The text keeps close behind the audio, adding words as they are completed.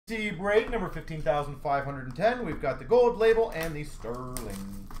Steve break, number 15,510. We've got the gold label and the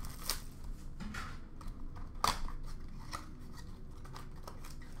sterling.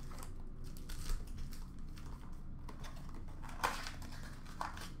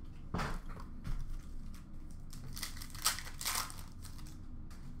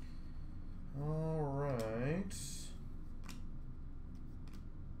 All right.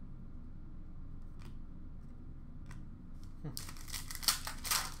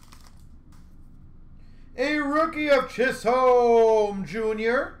 A rookie of Chisholm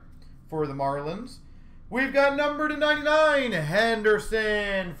Jr. for the Marlins. We've got number /99,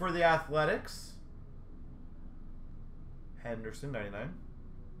 Henderson for the Athletics. Henderson, 99.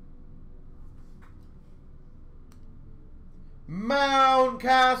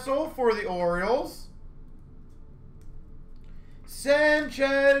 Mountcastle for the Orioles.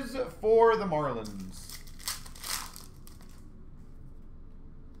 Sanchez for the Marlins.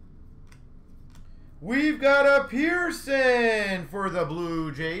 We've got a Pearson for the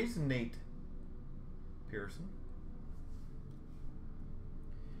Blue Jays, Nate Pearson.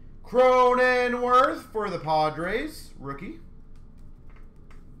 Cronenworth for the Padres, rookie.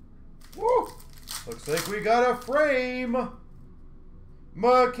 Woo! Looks like we got a frame.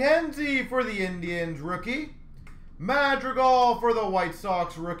 McKenzie for the Indians, rookie. Madrigal for the White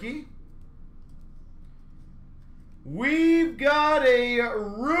Sox, rookie. We've got a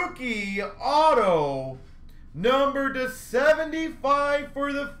rookie auto, number /75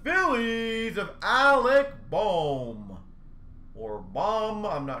 for the Phillies of Alec Bohm. Or Baum,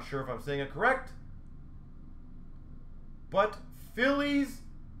 I'm not sure if I'm saying it correct. But Phillies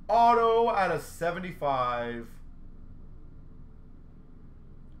auto out of 75.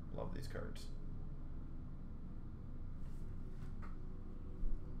 Love these cards.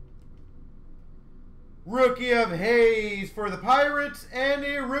 Rookie of Hayes for the Pirates, and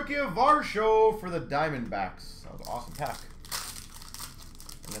a rookie of Varsho for the Diamondbacks. That was an awesome pack.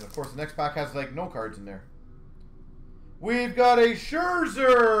 And then, of course, the next pack has, like, no cards in there. We've got a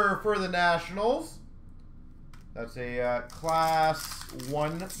Scherzer for the Nationals. That's a Class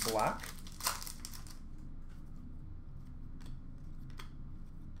 1 black.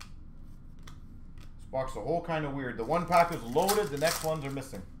 This box is a whole kind of weird. The one pack is loaded, the next ones are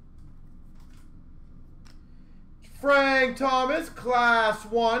missing. Frank Thomas, Class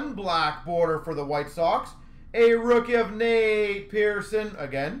 1, black border for the White Sox. A rookie of Nate Pearson,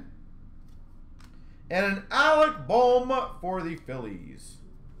 again. And an Alec Bohm for the Phillies.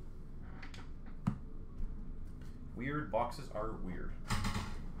 Weird boxes are weird.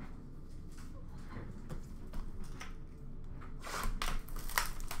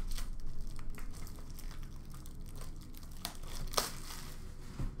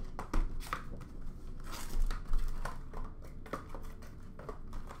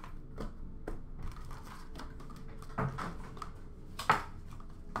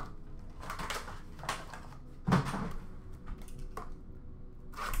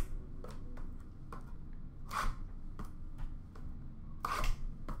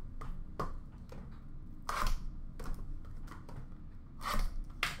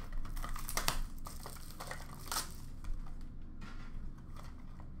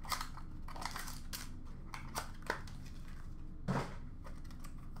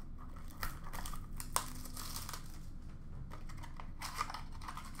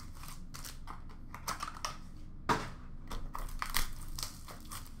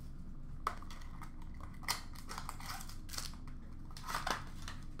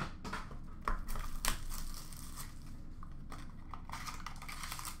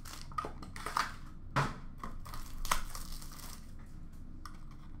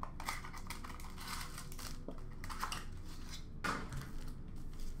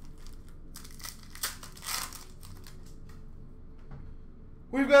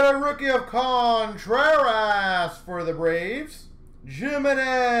 We've got a rookie of Contreras for the Braves.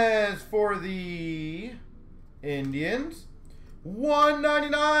 Jimenez for the Indians.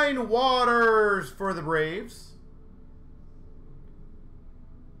 199 Waters for the Braves.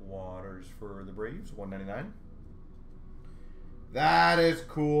 Waters for the Braves, 199. That is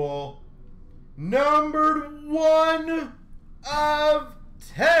cool. Numbered 1 of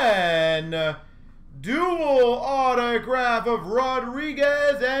 10. Dual autograph of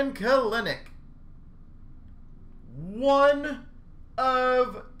Rodriguez and Kalenic. 1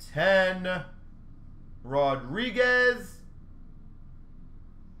 of 10. Rodriguez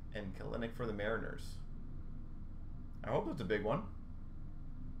and Kalenic for the Mariners. I hope it's a big one.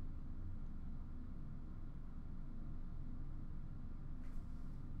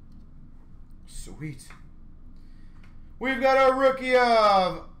 Sweet. We've got a rookie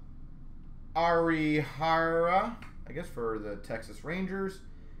of Arihara, I guess for the Texas Rangers.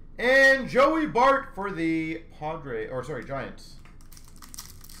 And Joey Bart for the Giants.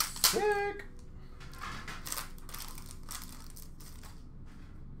 Sick.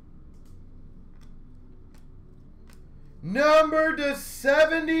 Number to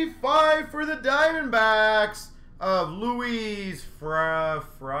 75 for the Diamondbacks of Luis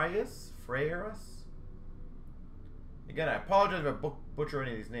Frias. Again, I apologize if I butcher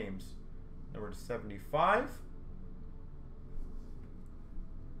any of these names. Number to 75.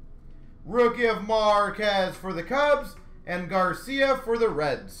 Rookie of Marquez for the Cubs and Garcia for the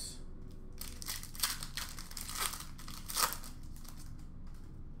Reds.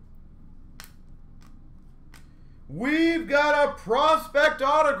 We've got a prospect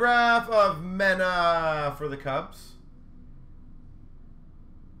autograph of Mena for the Cubs.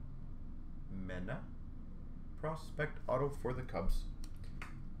 Mena. Prospect auto for the Cubs.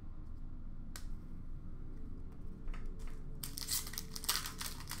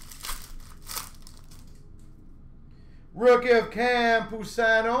 Rookie of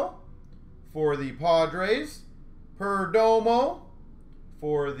Campusano for the Padres. Perdomo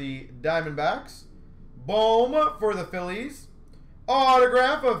for the Diamondbacks. Bowman for the Phillies.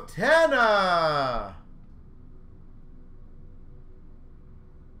 Autograph of Tana.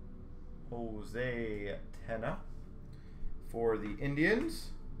 Jose Tena for the Indians.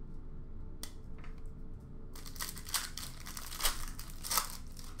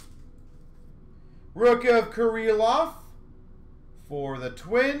 Rookie of Kirilloff for the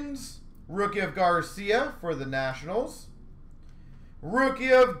Twins. Rookie of Garcia for the Nationals.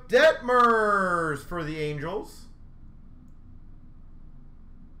 Rookie of Detmers for the Angels.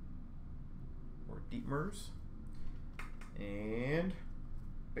 Or Dietmers. And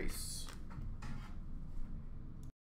base.